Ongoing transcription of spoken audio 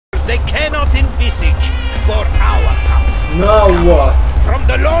they cannot envisage, for our power Now comes what? from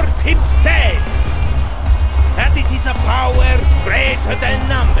the Lord himself. And it is a power greater than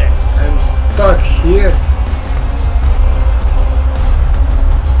numbers. I'm stuck here.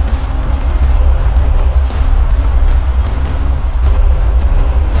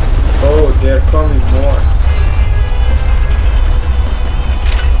 Oh, they're coming more.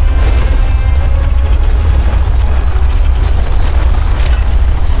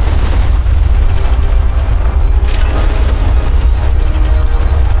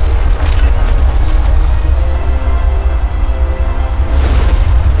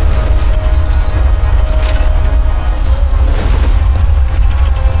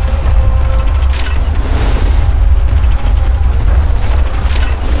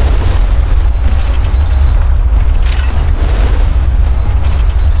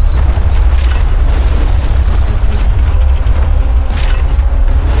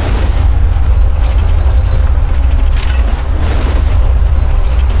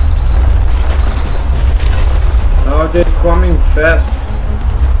 They're coming fast.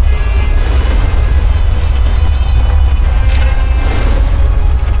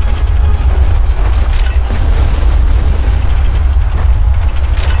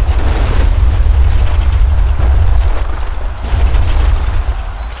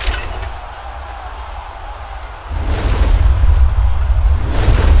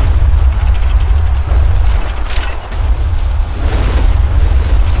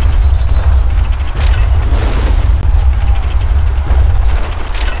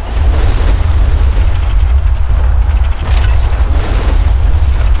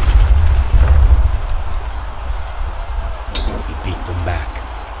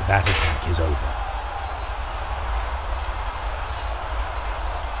 That attack is over.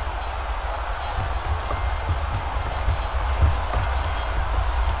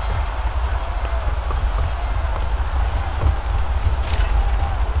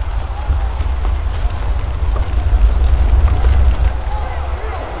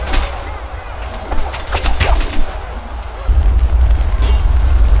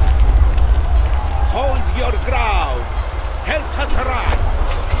 Hold your ground. Help us arrive.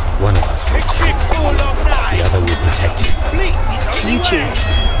 One of us will fight. The other will protect him. You choose.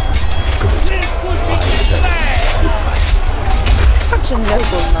 Good. My turn. You fight. Such a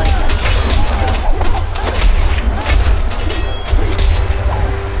noble knight.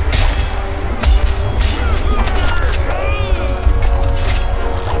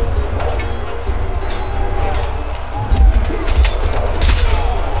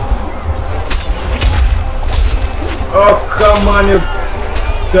 Oh, come on, you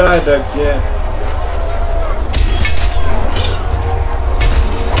died again.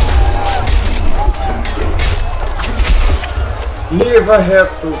 Leave, I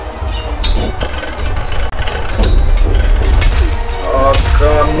have to. Oh,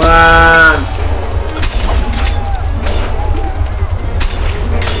 come on.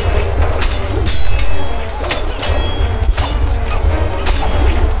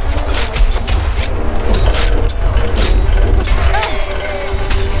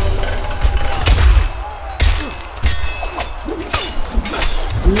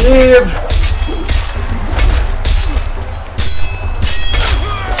 Leave!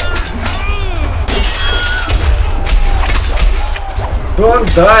 Don't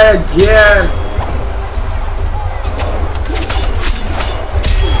die again!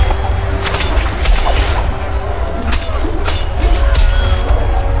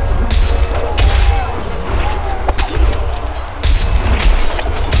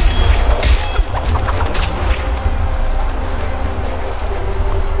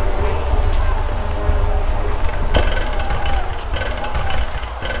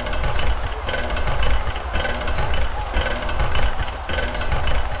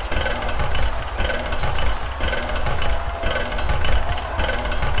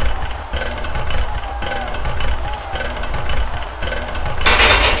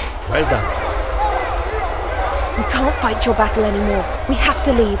 Well done. We can't fight your battle anymore. We have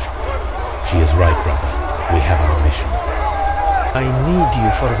to leave. She is right, brother. We have our mission. I need you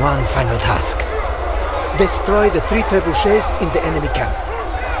for one final task. Destroy the 3 trebuchets in the enemy camp.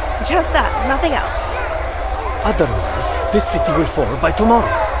 Just that, nothing else. Otherwise, this city will fall by tomorrow.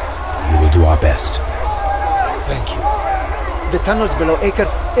 We will do our best. Thank you. The tunnels below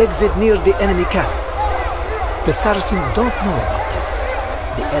Acre exit near the enemy camp. The Saracens don't know about them.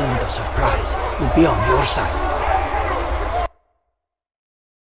 The element of surprise will be on your side.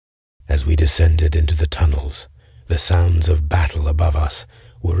 As we descended into the tunnels, the sounds of battle above us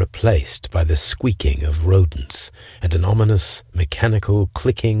were replaced by the squeaking of rodents and an ominous mechanical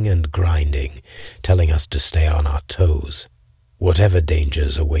clicking and grinding, telling us to stay on our toes. Whatever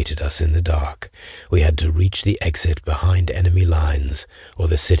dangers awaited us in the dark, we had to reach the exit behind enemy lines, or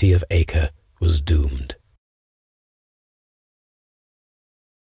the city of Acre was doomed.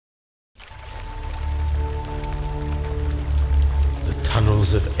 The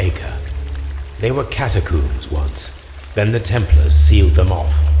tunnels of Acre. They were catacombs once. Then the Templars sealed them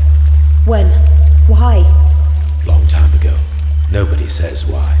off. When? Why? Long time ago. Nobody says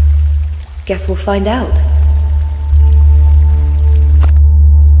why. Guess we'll find out.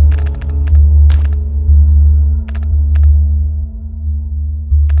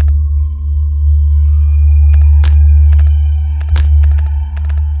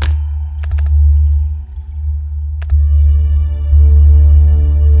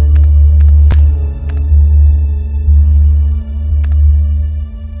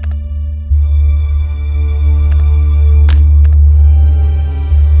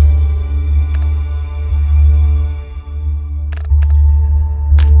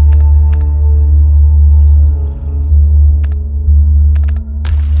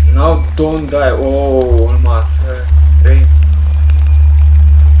 No, don't die. Oh, almost. 3.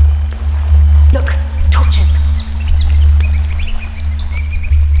 Look, torches.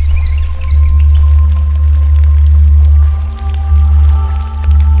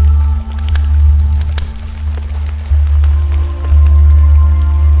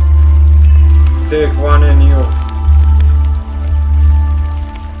 Take one and you.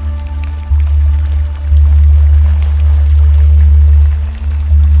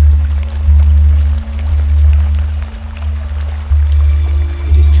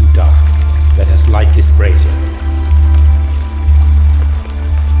 Let us light this brazier.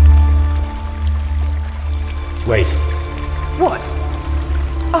 Wait. What?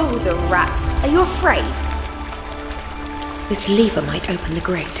 Oh, the rats. Are you afraid? This lever might open the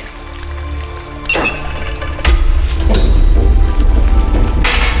grate.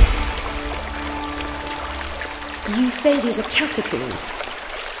 You say these are catacombs?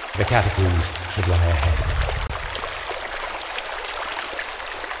 The catacombs should lie ahead.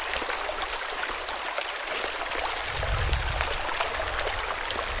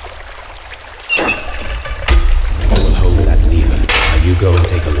 You go and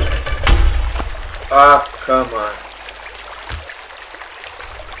take a look. Ah, come on.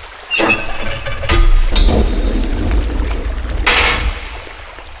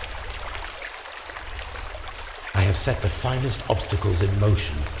 I have set the finest obstacles in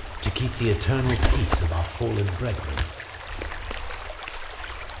motion to keep the eternal peace of our fallen brethren.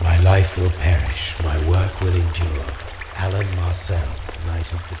 My life will perish, my work will endure. Alan Marcel,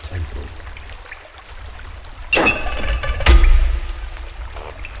 Knight of the Temple.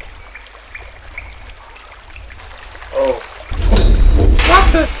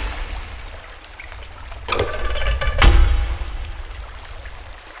 What the?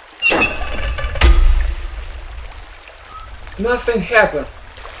 Nothing happened.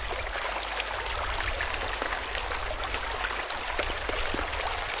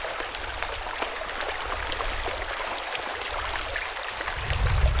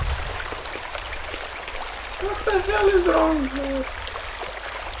 What the hell is wrong here?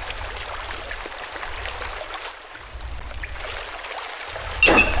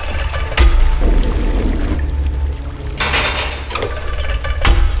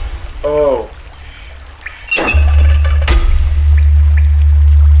 Oh.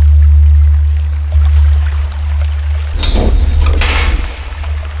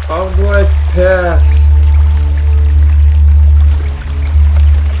 How do I pass?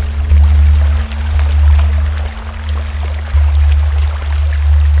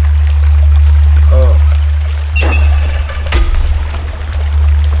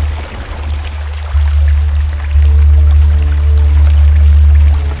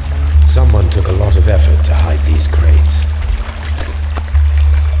 Someone took a lot of effort to hide these crates.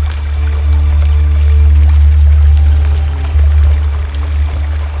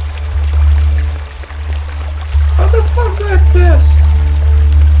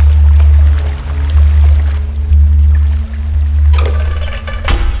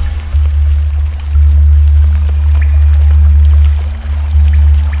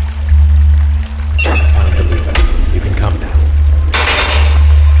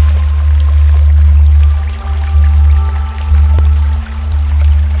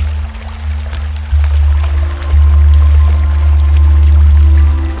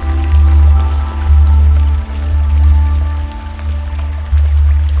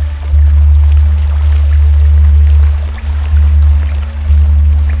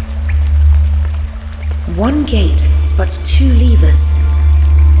 One gate, but two levers.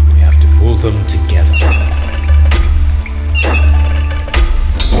 We have to pull them together.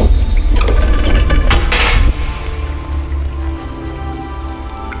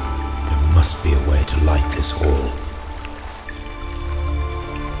 There must be a way to light this hall.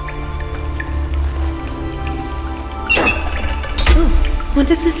 Oh, what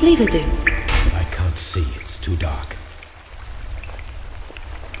does this lever do? I can't see, it's too dark.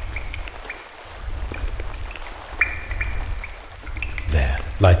 There,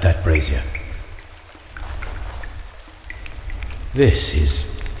 light that brazier. This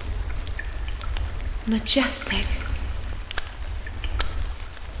is majestic.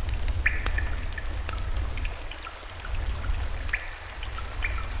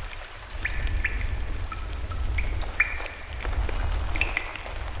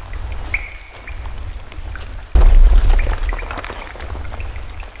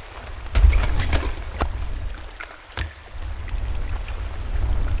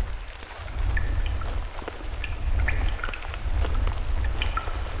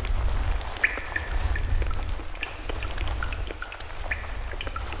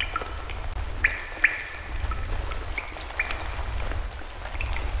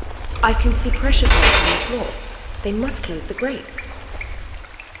 I can see pressure plates on the floor. They must close the grates.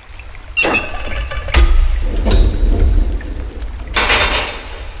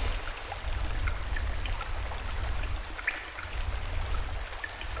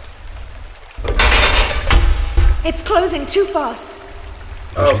 It's closing too fast.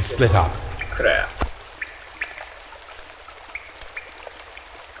 we should split up. Crap.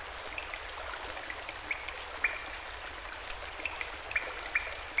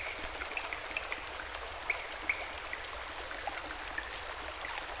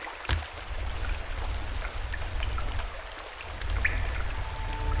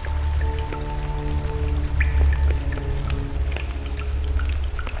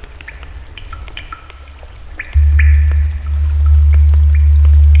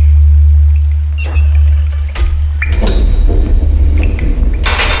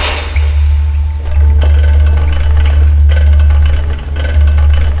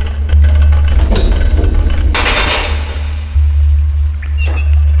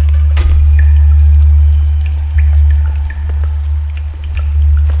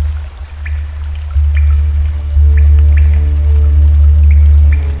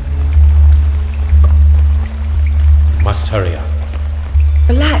 Must hurry up.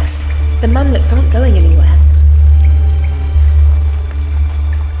 Relax. The Mamluks aren't going anywhere.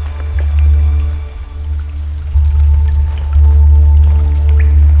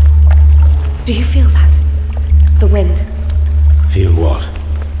 Do you feel that? The wind. Feel what?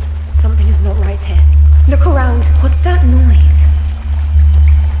 Something is not right here. Look around. What's that noise?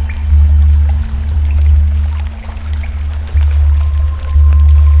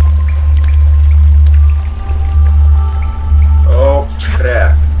 Oh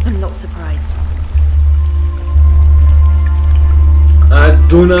crap. I'm not surprised. I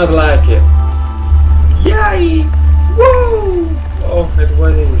do not like it. Yay! Woo! Oh, it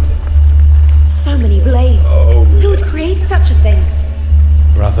was easy. So many blades. Oh, Who would create such a thing?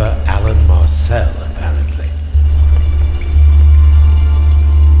 Brother Alan Marcel, apparently.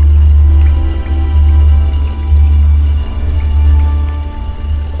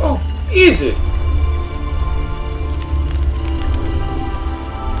 Oh, easy.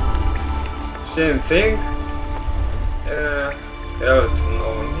 Same thing. Health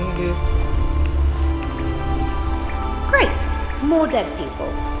no needed. Great. More dead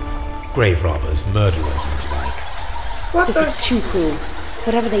people. Grave robbers, murderers, and the like. What This the? is too cruel.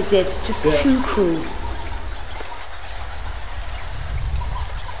 Whatever they did, just Yeah. too cruel.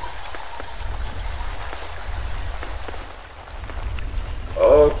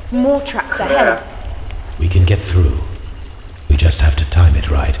 Oh, More traps crap. ahead. We can get through. We just have to time it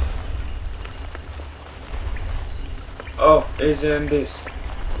right. Oh, isn't this?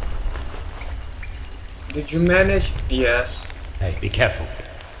 Did you manage? Yes. Hey, be careful.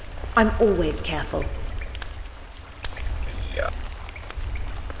 I'm always careful. Yeah.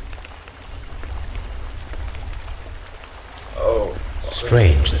 Oh.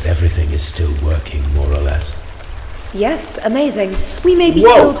 Strange that everything is still working, more or less. Yes, amazing. We may be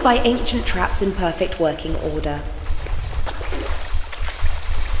Whoa. killed by ancient traps in perfect working order.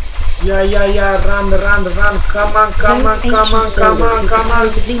 Yeah, run, come on, Those ancient builders who come on.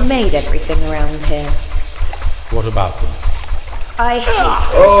 supposedly made everything around here. What about them? I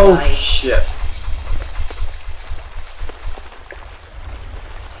hate Oh, those guys. shit.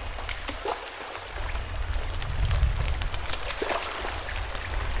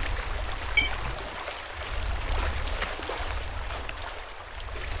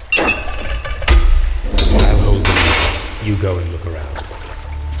 You go and look around.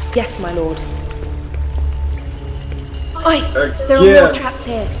 Yes, my lord. Oi! There are Yeah. more traps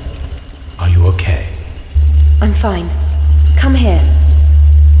here. Are you okay? I'm fine. Come here.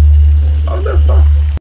 How the fuck?